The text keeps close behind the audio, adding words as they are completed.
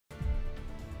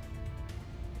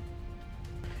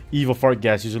evil fart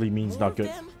gas usually means not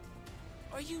good.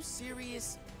 Are you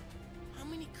serious? How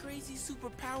many crazy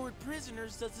superpowered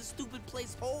prisoners does this stupid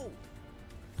place hold?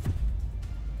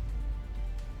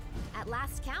 At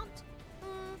last count,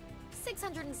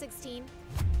 616.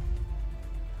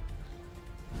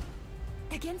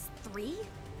 Against 3?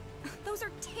 Those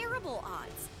are terrible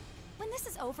odds. When this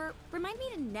is over, remind me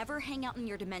to never hang out in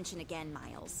your dimension again,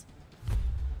 Miles.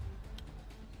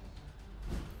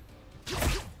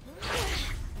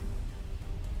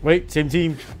 Wait, same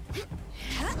team.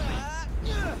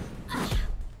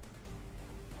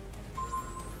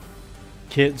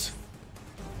 Kids.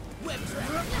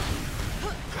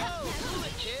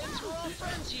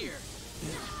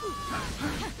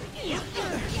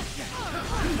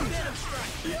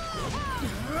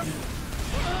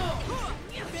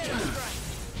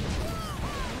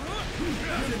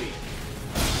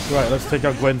 Right, let's take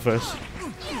out Gwen first.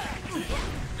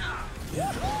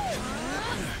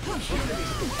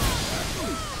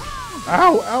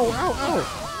 Ow, ow, ow,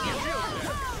 ow.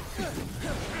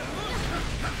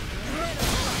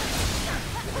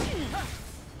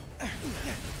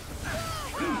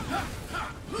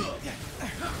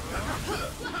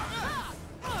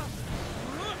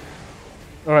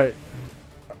 Alright.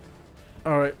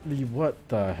 Alright, what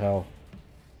the hell?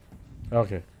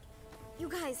 Okay. You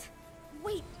guys,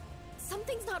 wait.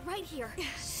 Something's not right here.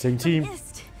 Same team.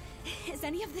 Is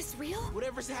any of this real?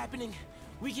 Whatever's happening,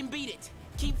 we can beat it.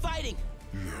 Keep fighting.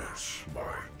 Yes, my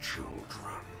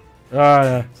children.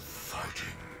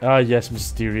 Fighting. Yes,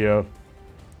 Mysterio.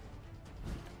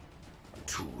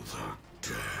 To the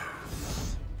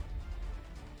death.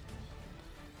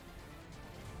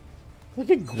 Look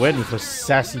at Gwen with her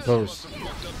sassy pose.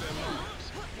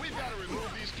 We've got to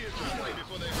remove these kids from play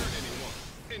before they hurt anyone,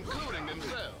 including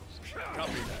themselves.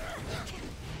 Copy that.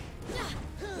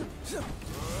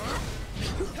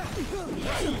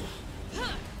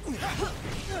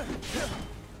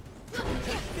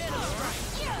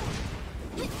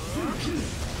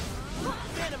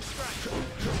 Venom strike.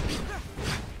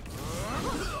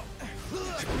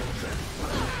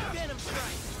 Venom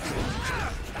strike.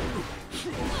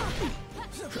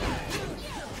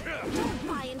 Don't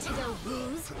buy into their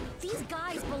ruse. These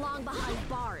guys belong behind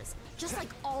bars, just like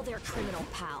all their criminal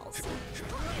pals.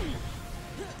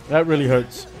 That really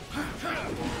hurts.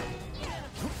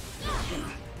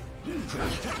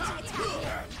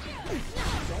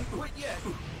 Don't quit yet.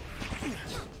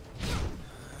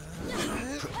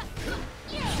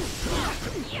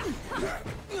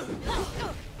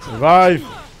 Revive.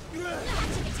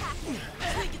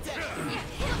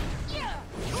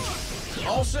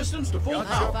 All systems to full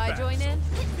power. If I join in?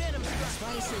 Venom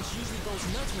Spidey sense usually goes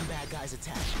nuts when bad guys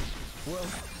attack. Well,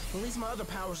 at least my other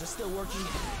powers are still working.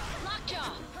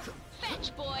 Lockjaw!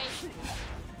 Fetch, boy!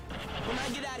 When I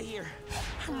get out of here,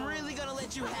 I'm really gonna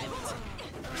let you have it.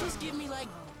 Just give me like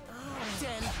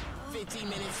 10, 15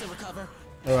 minutes to recover.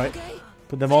 Alright. Okay?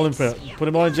 Put them all in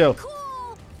jail.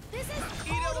 Cool! This is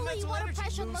totally what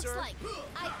oppression looks like.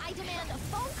 I demand a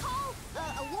phone call,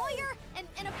 a lawyer, and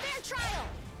a fair trial.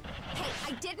 Hey,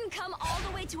 I didn't come all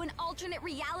the way to an alternate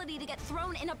reality to get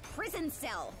thrown in a prison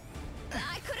cell.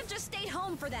 I could have just stayed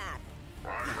home for that. I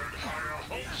had higher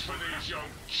hopes for these young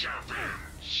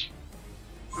champions.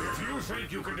 If you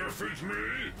think you can defeat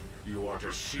me, you ought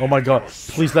to see. Oh my god.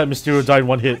 Please let Mysterio die in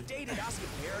one hit.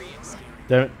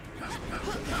 Damn it.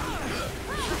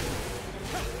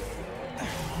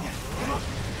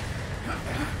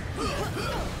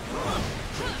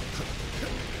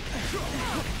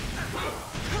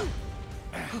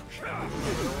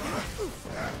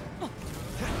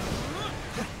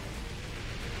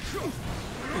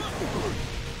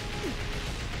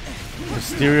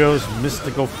 Mysterio's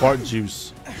mystical fart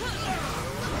juice.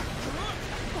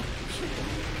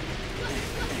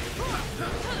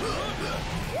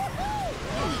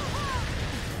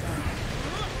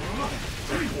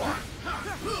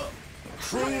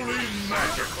 Truly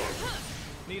magical.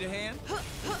 Need a hand?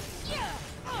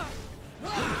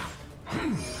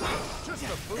 Just a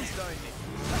boost I need.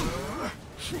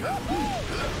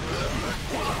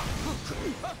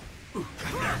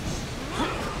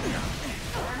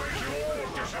 I'll make you all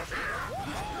disappear.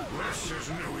 This is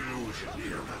no illusion,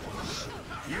 heroes.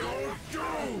 You're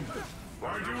doomed. I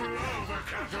do love a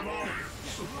captive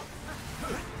audience.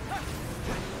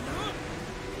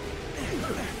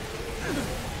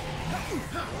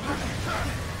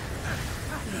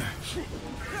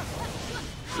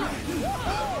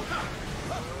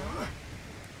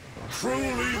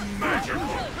 Truly magical.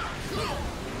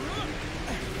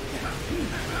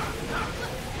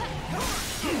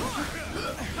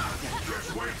 Just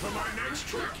wait for my next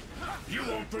trick. You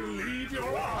won't believe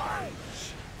your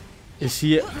eyes. Is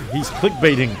he? He's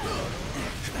clickbaiting.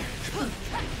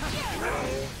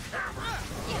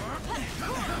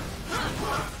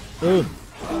 Ugh.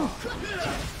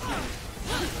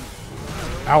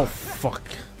 Ow, fuck.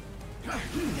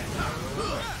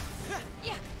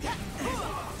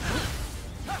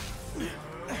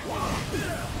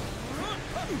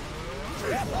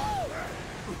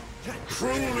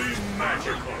 Truly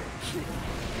magical.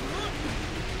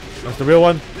 That's the real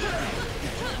one.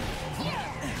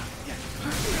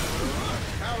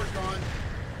 Power's gone.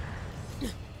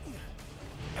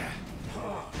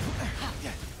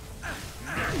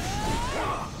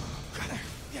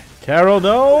 Carol,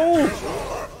 no!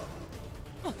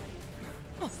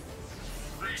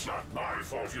 It's not my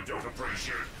fault you don't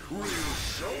appreciate real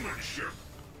showmanship.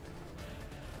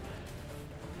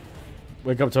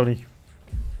 Wake up, Tony.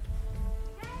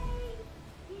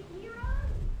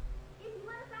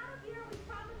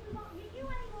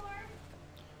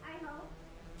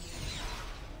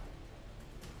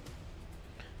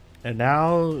 And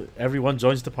now everyone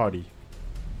joins the party.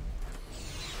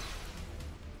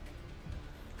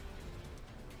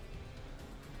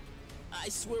 I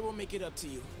swear we'll make it up to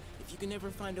you. If you can ever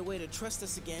find a way to trust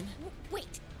us again.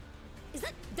 Wait, is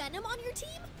that Venom on your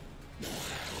team?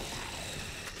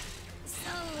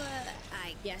 So,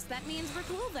 I guess that means we're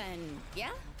cool then, yeah?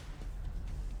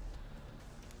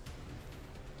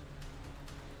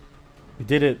 We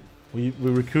did it. We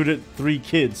recruited 3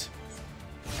 kids.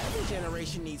 Every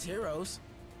generation needs heroes.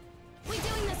 We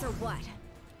doing this or what?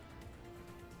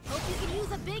 Hope you can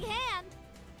use a big hand.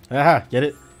 Aha, get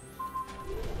it?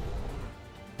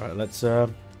 All right, let's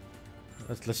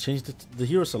change the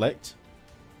hero select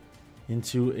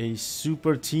into a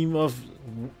super team of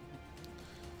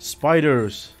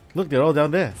spiders. Look, they're all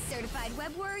down there. Certified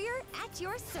web warrior at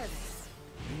your service.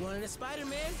 You wanted a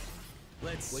Spider-Man?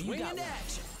 Let's swing into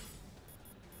action.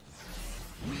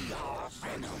 We are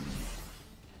Venom.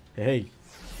 Hey.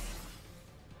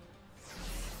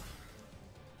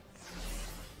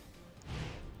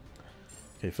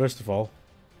 Okay, first of all,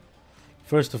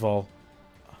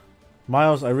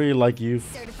 Miles, I really like you,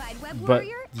 Certified web but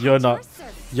warrior you're at not your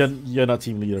service. you're not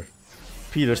team leader.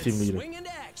 Peter's team leader. Swing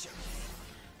into action.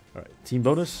 All right, team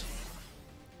bonus.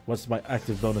 What's my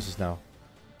active bonuses now?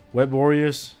 Web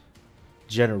Warriors,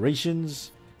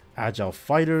 Generations, Agile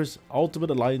Fighters, Ultimate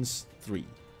Alliance 3.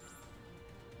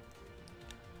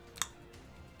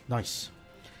 Nice.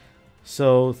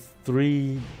 So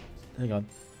 3,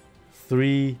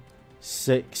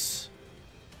 6,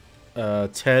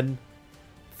 10,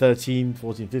 13,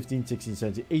 14, 15, 16,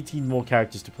 17, 18 more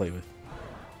characters to play with.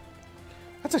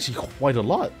 That's actually quite a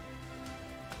lot.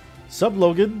 Sup,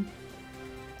 Logan?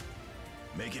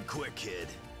 Make it quick, kid.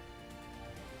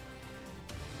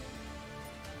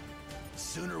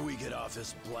 Sooner we get off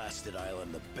this blasted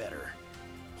island, the better.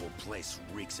 Whole place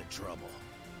reeks of trouble.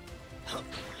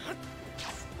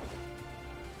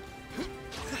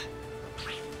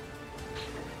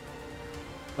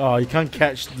 Oh, you can't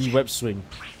catch the web swing.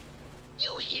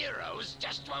 You heroes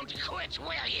just won't quit,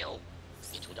 will you?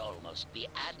 It would almost be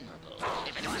admirable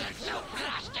if it wasn't so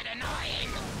blasted annoying.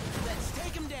 Let's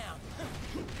take him down.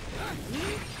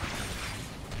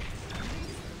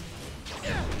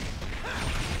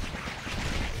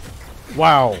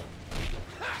 Wow.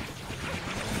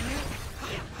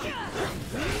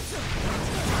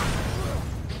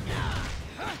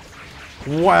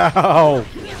 Wow.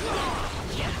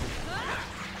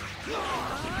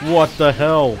 What the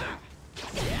hell?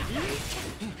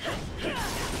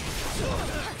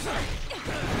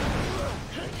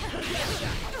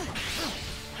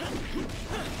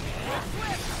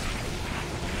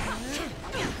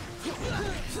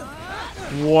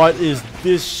 What is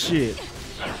this shit?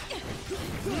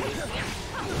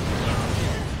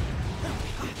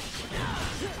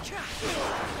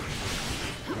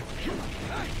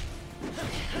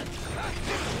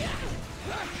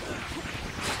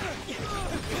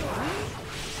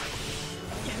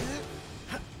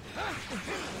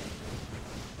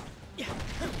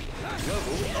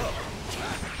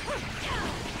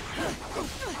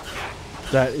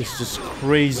 That is just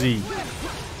crazy.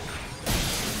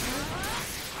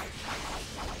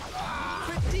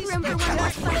 Remember when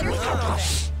our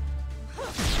spiders?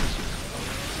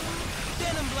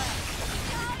 Venom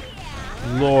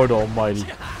Blast. Lord Almighty.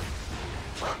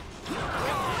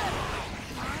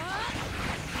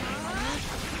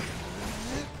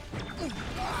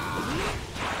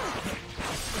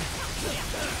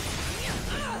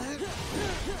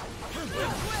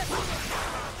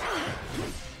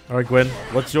 Alright, Gwen,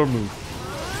 what's your move?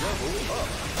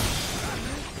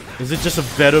 Is it just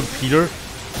a better Peter?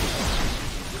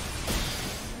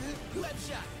 Web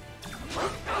shot.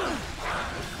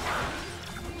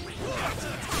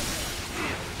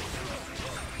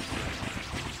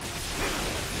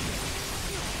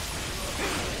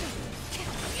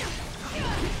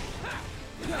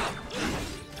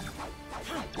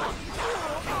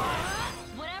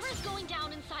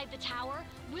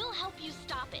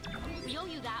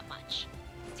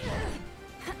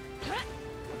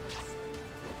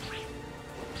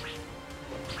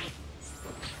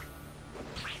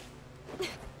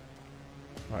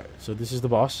 So this is the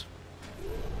boss.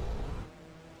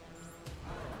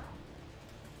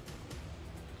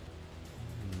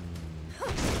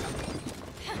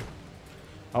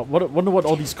 I wonder what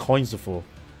all these coins are for.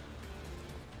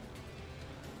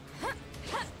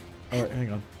 Alright,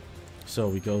 hang on. So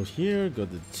we go here, go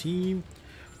to the team.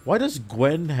 Why does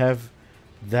Gwen have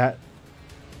that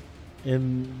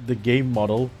in the game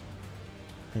model?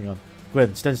 Hang on.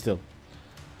 Gwen, stand still.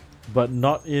 But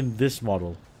not in this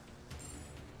model.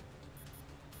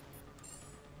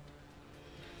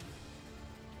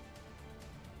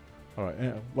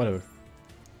 Alright, whatever.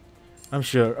 I'm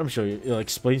sure it'll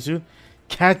explain soon.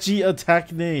 Catchy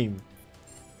attack name.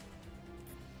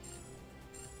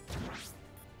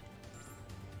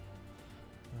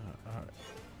 Alright.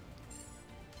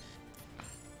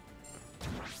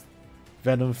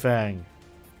 Venom Fang.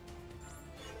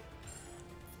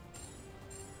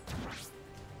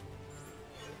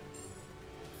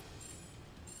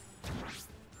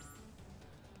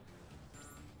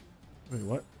 Wait,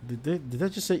 what? Did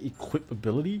that just say equip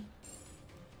ability?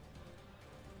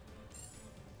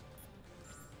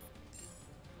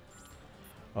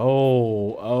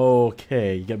 Oh,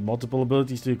 okay. You get multiple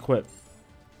abilities to equip.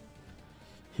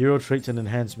 Hero traits and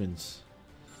enhancements.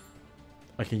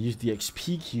 I can use the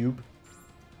XP cube.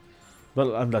 But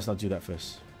let's not do that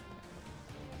first.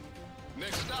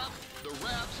 Next stop, the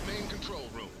Rap's main control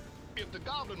room. If the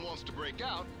Goblin wants to break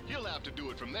out, he'll have to do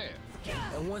it from there.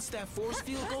 And once that force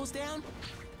field goes down,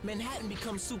 Manhattan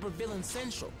becomes supervillain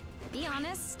central. Be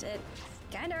honest, it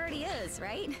kinda already is,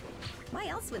 right? Why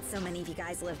else would so many of you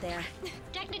guys live there?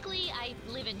 Technically, I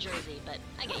live in Jersey, but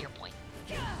I get your point.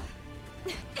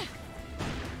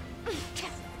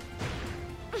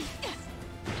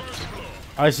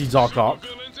 I see Doc Ock.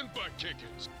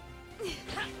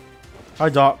 Hi,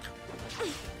 Doc.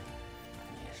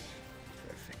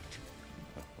 Perfect.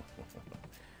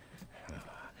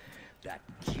 That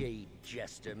jade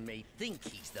jester may think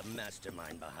he's the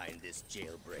mastermind behind this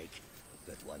jailbreak,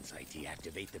 but once I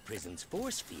deactivate the prison's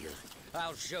force field,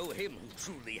 I'll show him who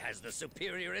truly has the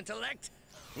superior intellect.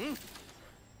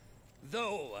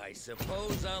 Though I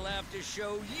suppose I'll have to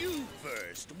show you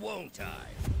first, won't I?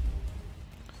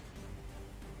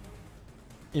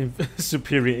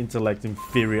 Superior intellect,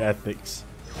 inferior ethics.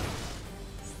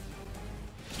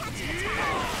 You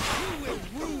will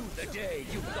rue the day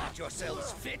you got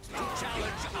yourselves fit to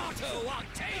challenge Otto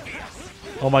Octavius.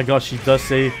 Oh my gosh, she does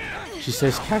say, she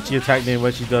says catchy attack name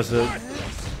when she does it.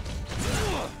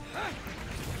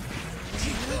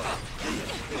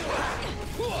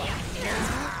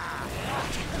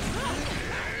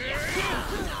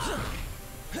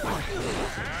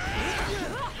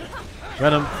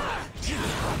 Venom.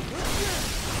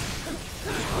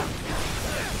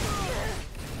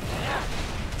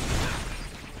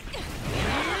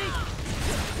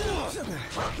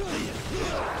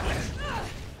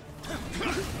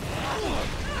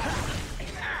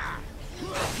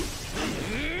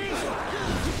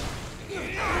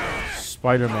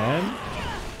 Spider-Man.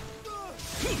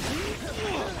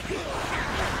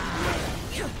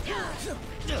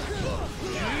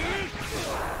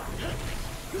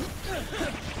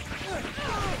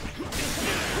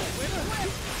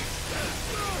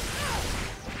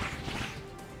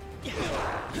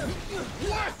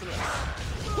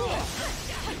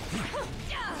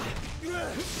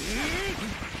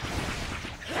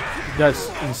 That's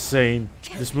insane.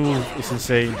 This move is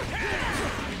insane.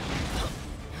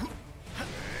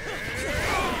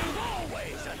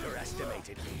 Always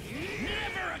underestimated me.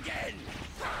 Never again.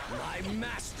 My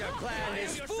master plan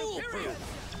is foolproof.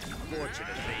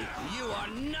 Fortunately, you are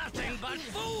nothing but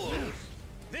fools.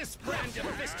 This brand of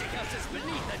fisticuffs is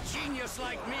beneath a genius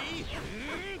like me.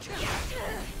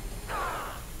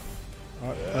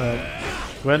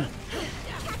 Gwen.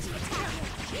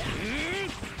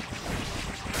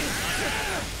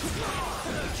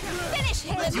 Finish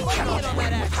him! Let's get on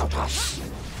that action.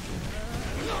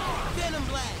 Venom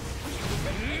Blast.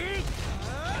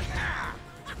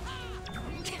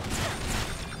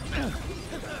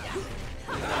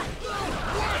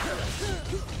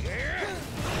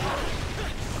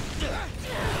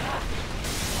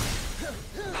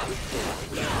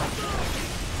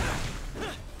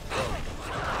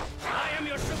 I am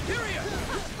your superior.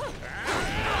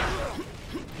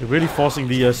 You're really forcing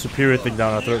the superior thing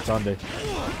down our throats, aren't they?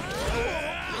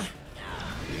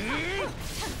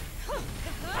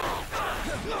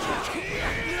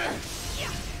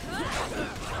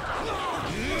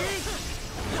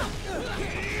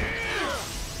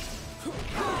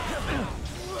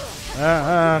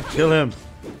 Kill him.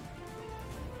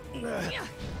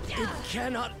 It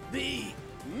cannot be.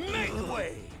 Make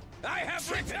way. I have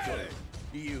returned.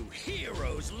 You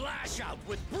heroes lash out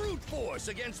with brute force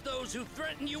against those who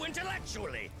threaten you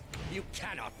intellectually. You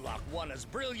cannot lock one as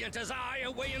brilliant as I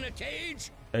away in a cage.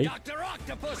 Hey. Dr.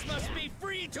 Octopus must be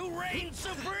free to reign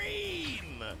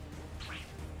supreme!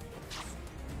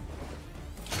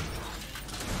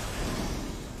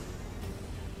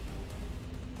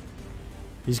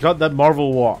 He's got that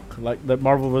Marvel walk, like that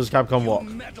Marvel vs. Capcom walk. You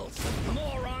meddlesome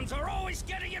morons are always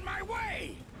getting in my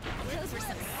way! Those were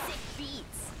some sick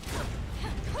beats.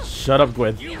 Shut up,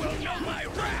 Gwen. You will know my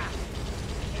wrath!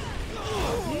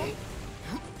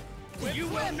 You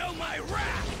will know my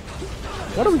wrath!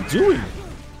 What are we doing?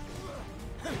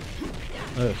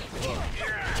 Oh.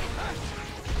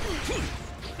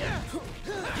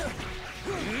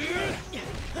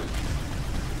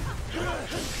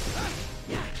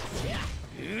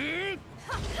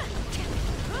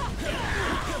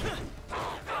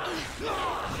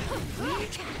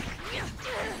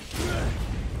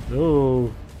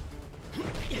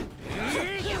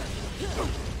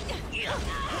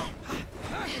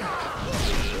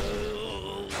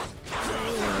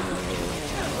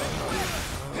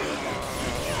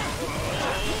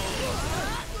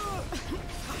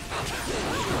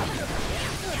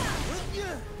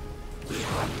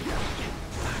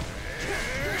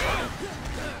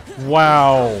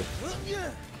 Wow.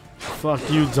 Fuck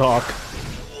you, Doc.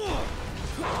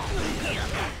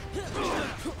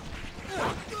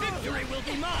 Victory will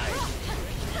be mine!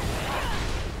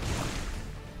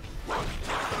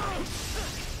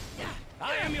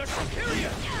 I am your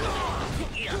superior!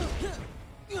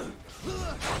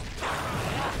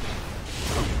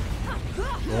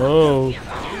 Whoa.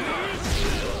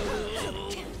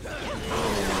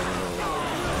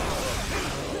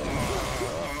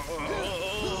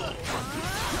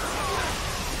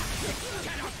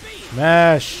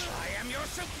 Mash. I am your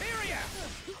superior!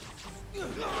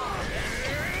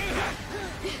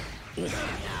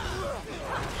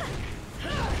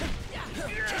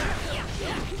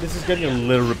 This is getting a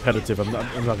little repetitive, I'm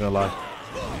not gonna lie.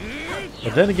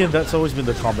 But then again, that's always been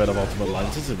the combat of Ultimate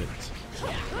Alliance, isn't it?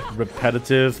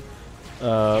 Repetitive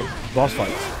boss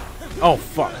fights. Oh,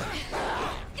 fuck.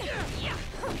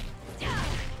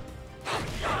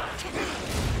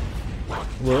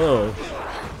 Whoa.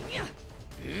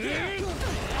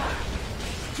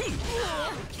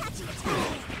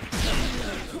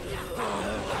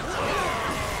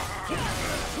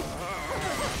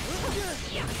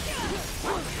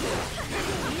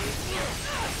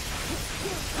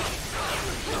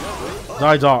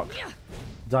 Die, Doc.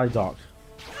 Die, Doc.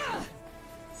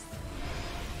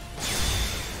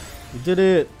 You did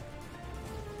it.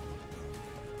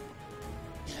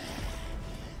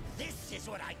 This is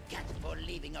what I get for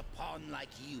leaving a pawn like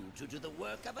you to do the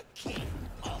work of a king,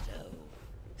 Otto.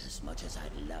 As much as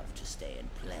I'd love to stay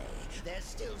and play, there's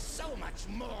still so much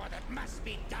more that must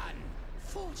be done.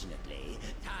 Fortunately,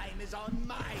 time is on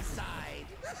my side.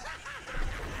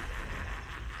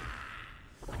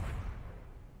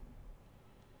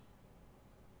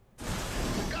 The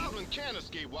Goblin can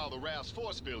escape while the Raft's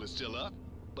force field is still up,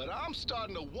 but I'm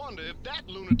starting to wonder if that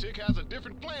lunatic has a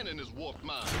different plan in his warped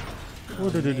mind.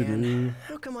 Man,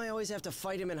 how come I always have to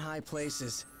fight him in high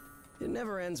places? It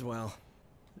never ends well.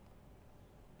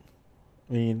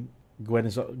 I mean, Gwen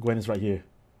is right here.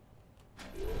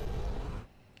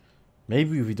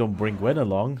 Maybe if we don't bring Gwen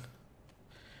along,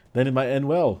 then it might end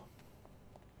well.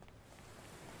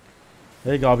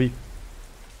 Hey, Gobby.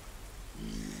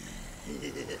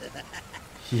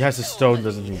 He has a stone,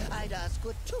 doesn't he? I'd ask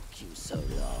what took you so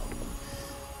long.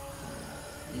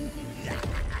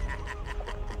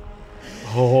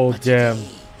 Oh, damn.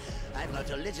 I've got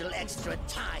a little extra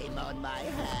time on my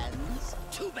hands.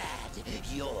 Too bad.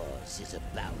 Yours is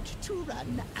about to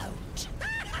run out.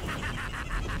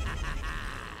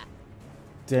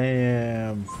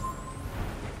 Damn.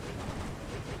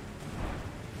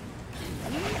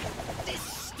 This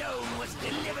stone was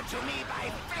delivered to me by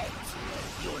fate.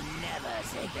 You'll never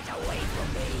take it away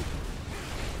from me.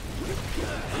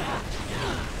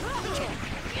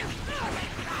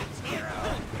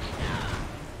 Hero.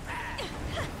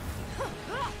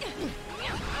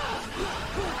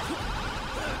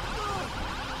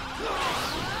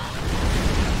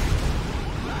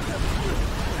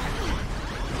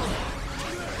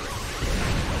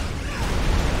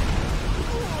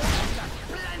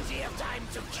 Plenty of time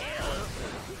to kill.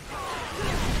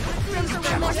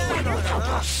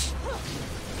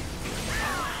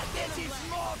 This is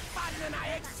more fun than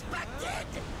I expected.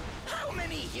 How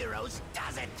many heroes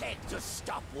does it take to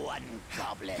stop one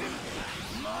goblin?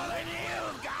 More than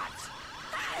you got.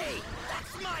 Hey,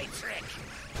 that's my trick.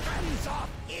 Hands off,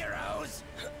 heroes.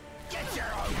 Get your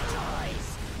own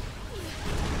toys.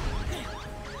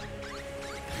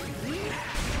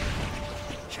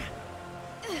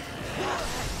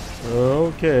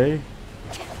 Okay.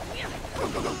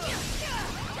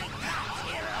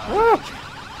 Ah!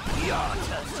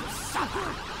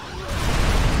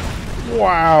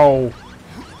 Wow.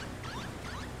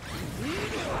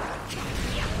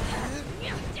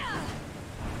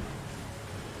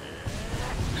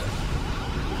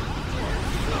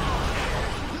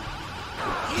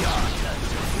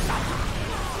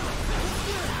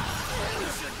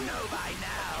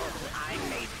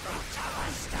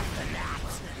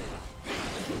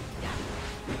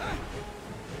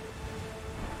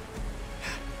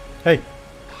 Hey.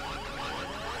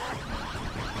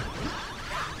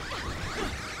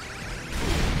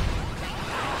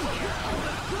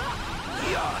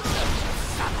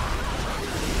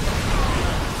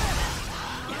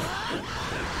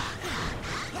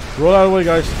 Roll out of the way,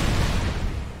 guys.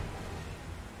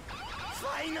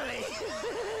 Finally!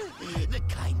 The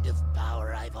kind of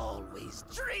power I've always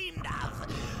dreamed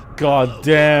of. God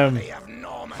damn. Worthy of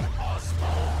Norman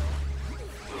Osborn.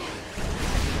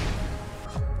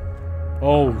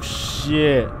 Oh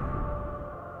shit.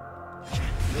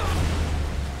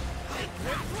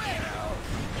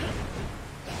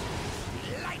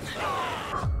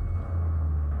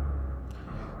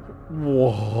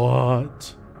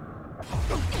 What?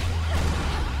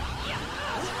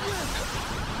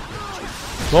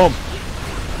 Boom. I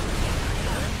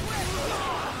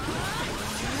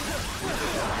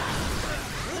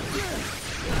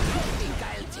think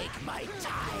I'll take my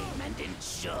time and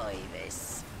enjoy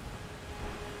this.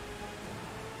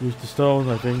 Use the stone,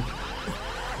 I think.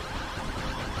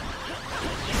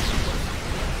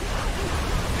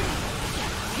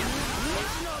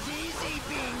 It's not easy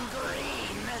being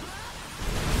green.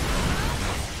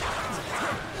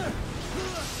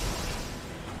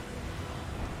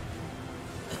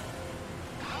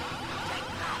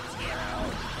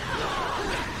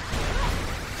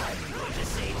 I'm going to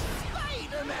save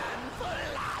Spider-Man for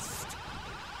last.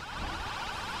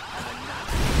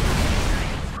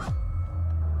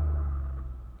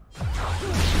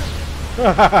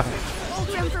 Hold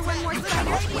him for one more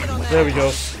spider. There we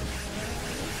go.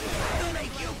 I'll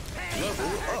make you pay for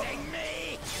hurting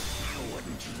me. You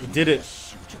wouldn't He did it.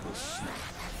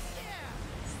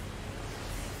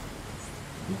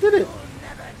 He did it.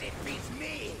 never defeat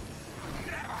me.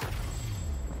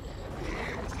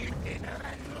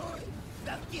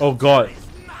 Oh god.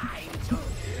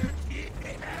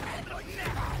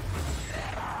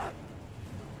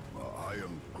 I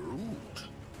am Groot.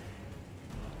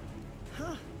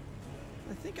 Huh.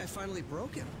 I think I finally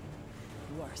broke him.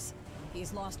 Worse,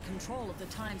 he's lost control of the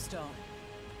Time Stone.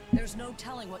 There's no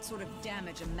telling what sort of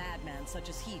damage a madman such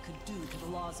as he could do to the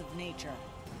laws of nature.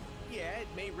 Yeah, it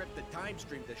may rip the time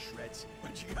stream to shreds,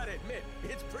 but you gotta admit,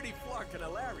 it's pretty fucking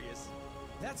hilarious.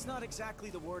 That's not exactly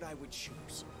the word I would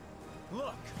choose.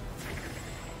 Look!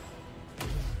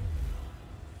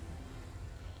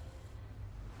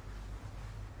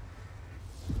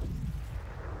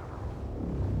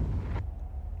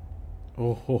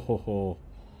 Oh ho ho ho.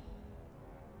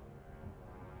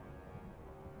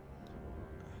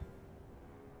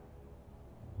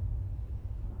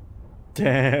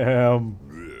 Damn.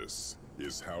 This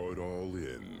is how it all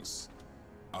ends.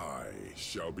 I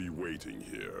shall be waiting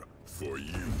here for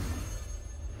you.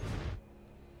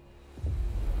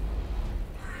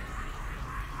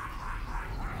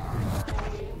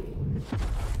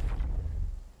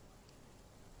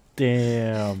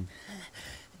 Damn.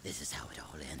 This is how it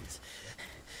all ends.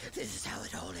 This is how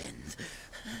it all ends.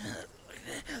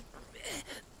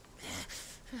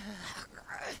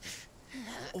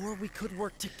 Or we could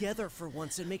work together for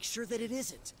once and make sure that it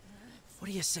isn't. What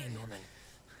do you say, Norman?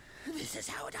 This is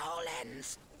how it all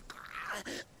ends.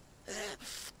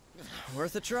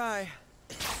 Worth a try.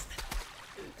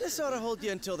 This ought to hold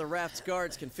you until the raft's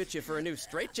guards can fit you for a new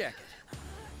straitjacket.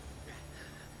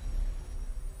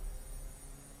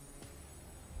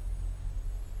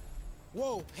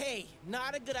 Whoa, hey,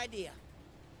 not a good idea.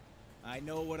 I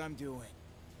know what I'm doing.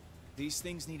 These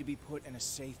things need to be put in a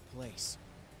safe place.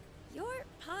 Your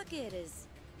pocket is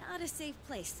not a safe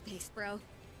place, Space Bro.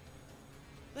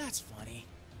 That's funny.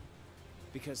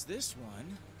 Because this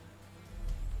one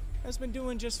has been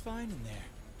doing just fine in there.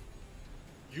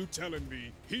 You telling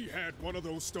me he had one of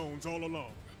those stones all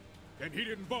along, and he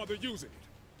didn't bother using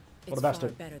it? What It's a far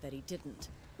bastard. better that he didn't,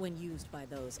 when used by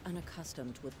those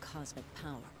unaccustomed with cosmic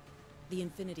power. The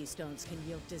Infinity Stones can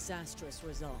yield disastrous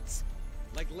results.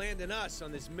 Like landing us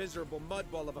on this miserable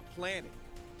mudball of a planet.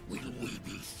 Will we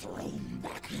be thrown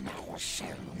back in our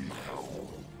shell now?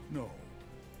 No.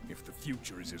 If the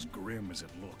future is as grim as it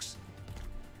looks,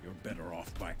 you're better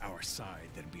off by our side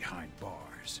than behind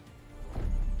bars.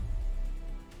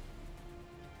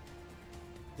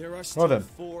 There are still then.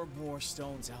 4 more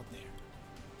stones out there,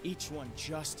 each one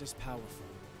just as powerful,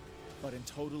 but in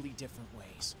totally different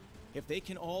ways. If they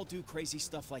can all do crazy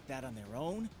stuff like that on their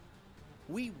own,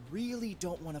 we really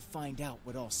don't want to find out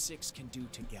what all 6 can do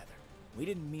together. We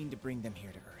didn't mean to bring them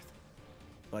here to Earth,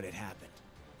 but it happened.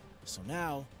 So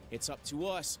now, it's up to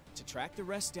us to track the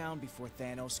rest down before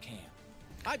Thanos can.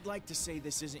 I'd like to say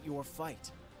this isn't your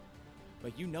fight,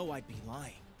 but you know I'd be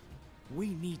lying. We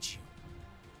need you.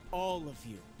 All of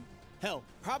you. Hell,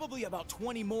 probably about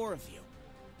 20 more of you.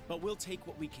 But we'll take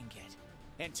what we can get.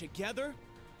 And together,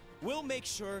 we'll make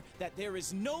sure that there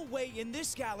is no way in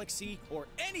this galaxy or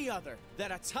any other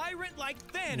that a tyrant like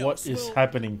Thanos What is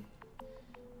happening?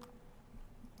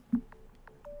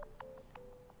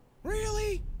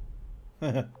 Really?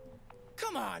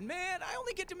 Come on, man. I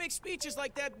only get to make speeches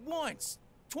like that once.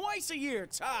 Twice a year,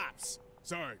 tops.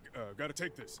 Sorry, gotta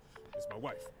take this. It's my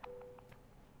wife.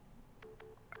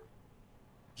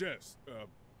 Jess,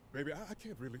 baby, I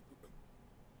can't really...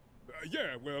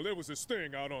 yeah, well, there was this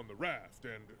thing out on the raft,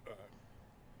 and,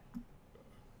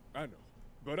 I know.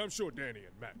 But I'm sure Danny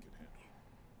and Matt can handle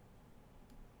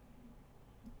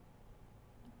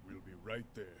it. We'll be right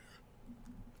there.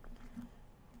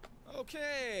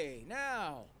 Okay,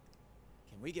 now,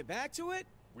 can we get back to it?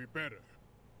 We better,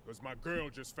 because my girl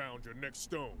just found your next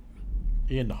stone.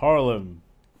 In Harlem.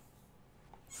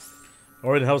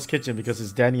 Or in Hell's Kitchen, because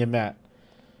it's Danny and Matt.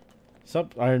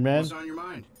 Sup, Iron Man? What's on your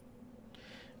mind?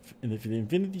 And if the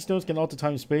Infinity Stones can alter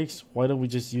time and space, why don't we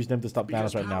just use them to stop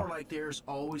Because Thanos right now? power like theirs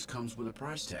always comes with a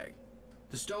price tag.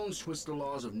 The stones twist the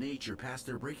laws of nature past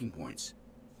their breaking points.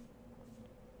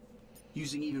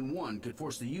 Using even one could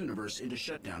force the universe into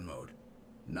shutdown mode.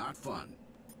 Not fun.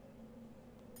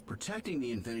 Protecting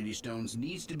the Infinity Stones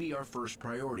needs to be our first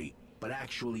priority, but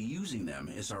actually using them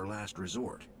is our last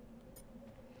resort.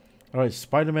 Alright,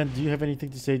 Spider-Man, do you have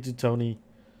anything to say to Tony?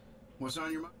 What's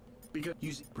on your mind?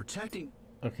 Because protecting...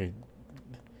 Okay.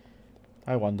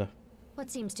 I wonder. What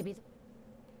seems to be...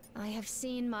 I have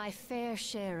seen my fair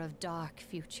share of dark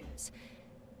futures.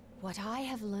 What I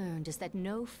have learned is that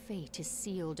no fate is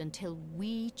sealed until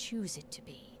we choose it to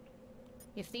be.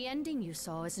 If the ending you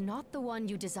saw is not the one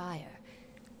you desire,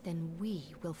 then we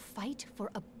will fight for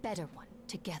a better one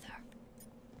together.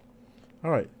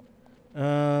 Alright.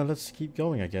 Let's keep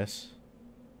going, I guess.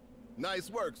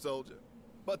 Nice work, soldier.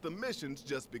 But the mission's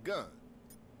just begun.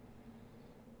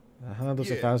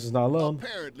 Those Thanos is not alone.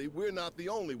 Apparently, we're not the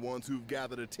only ones who've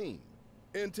gathered a team.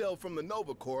 Intel from the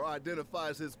Nova Corps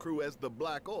identifies his crew as the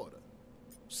Black Order.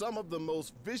 Some of the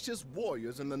most vicious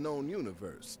warriors in the known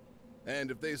universe.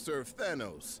 And if they serve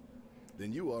Thanos,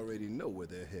 then you already know where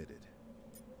they're headed.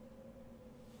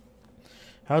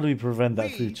 How do we prevent that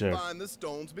future? We find the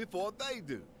stones before they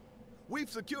do.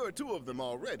 We've secured 2 of them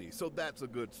already, so that's a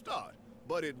good start.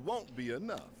 But it won't be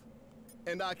enough.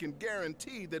 And I can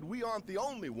guarantee that we aren't the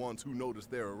only ones who noticed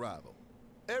their arrival.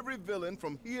 Every villain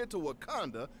from here to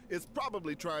Wakanda is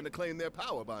probably trying to claim their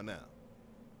power by now.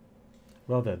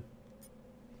 Well then.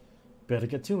 Better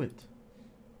get to it.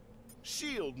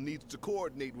 S.H.I.E.L.D. needs to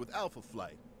coordinate with Alpha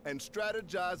Flight and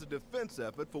strategize a defense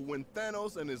effort for when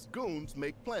Thanos and his goons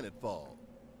make planetfall.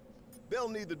 They'll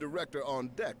need the director on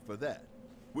deck for that,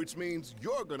 which means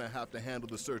you're gonna have to handle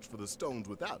the search for the stones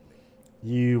without me.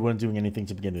 You weren't doing anything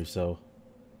to begin with, so...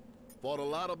 Fought a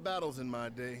lot of battles in my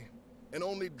day, and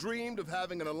only dreamed of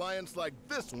having an alliance like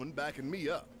this one backing me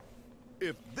up.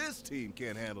 If this team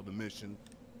can't handle the mission,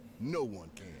 no one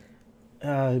can.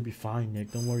 It'll be fine,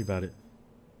 Nick. Don't worry about it.